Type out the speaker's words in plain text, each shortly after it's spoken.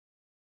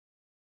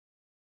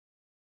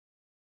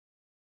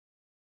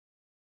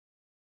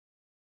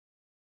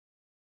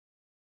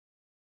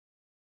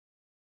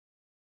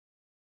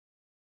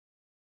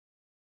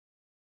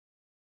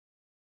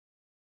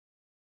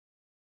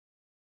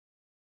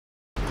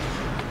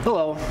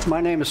Hello,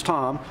 my name is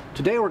Tom.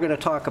 Today we're going to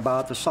talk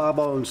about the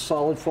Sawbones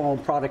solid foam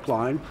product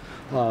line.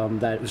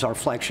 That is our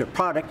flagship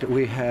product that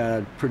we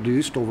had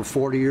produced over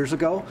 40 years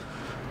ago.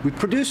 We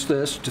produced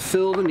this to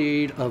fill the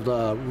need of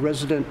the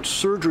resident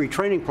surgery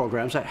training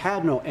programs that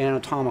had no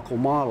anatomical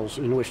models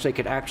in which they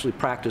could actually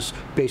practice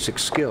basic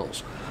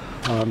skills.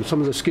 Some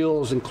of the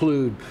skills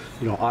include,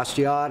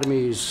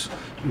 osteotomies,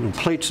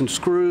 plates and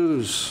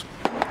screws,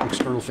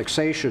 external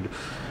fixation.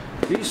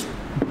 These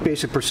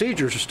basic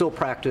procedures are still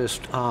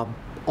practiced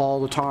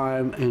all the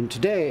time and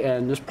today,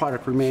 and this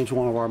product remains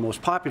one of our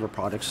most popular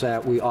products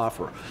that we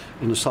offer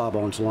in the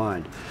Sawbones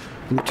line.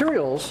 The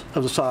materials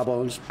of the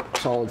Sawbones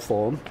solid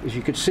foam, as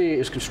you can see,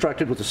 is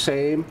constructed with the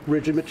same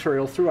rigid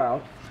material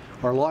throughout.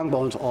 Our long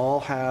bones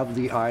all have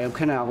the IM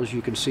canal, as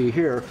you can see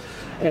here,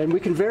 and we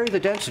can vary the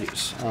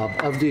densities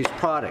of these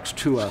products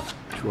to a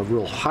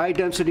real high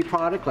density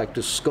product like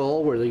the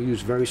skull, where they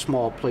use very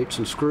small plates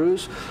and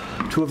screws,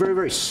 to a very,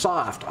 very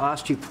soft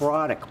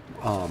osteoporotic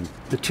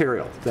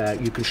material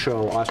that you can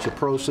show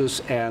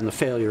osteoporosis and the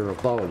failure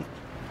of bone.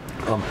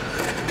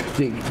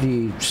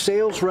 The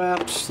sales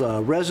reps,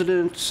 the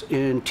residents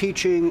in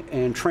teaching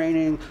and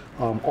training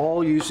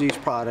all use these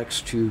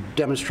products to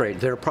demonstrate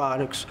their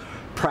products,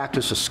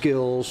 practice the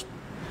skills,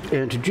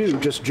 and to do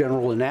just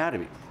general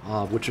anatomy,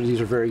 which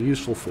these are very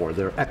useful for.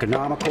 They're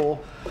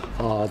economical,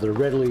 they're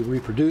readily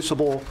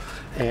reproducible,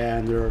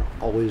 and they're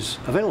always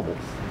available.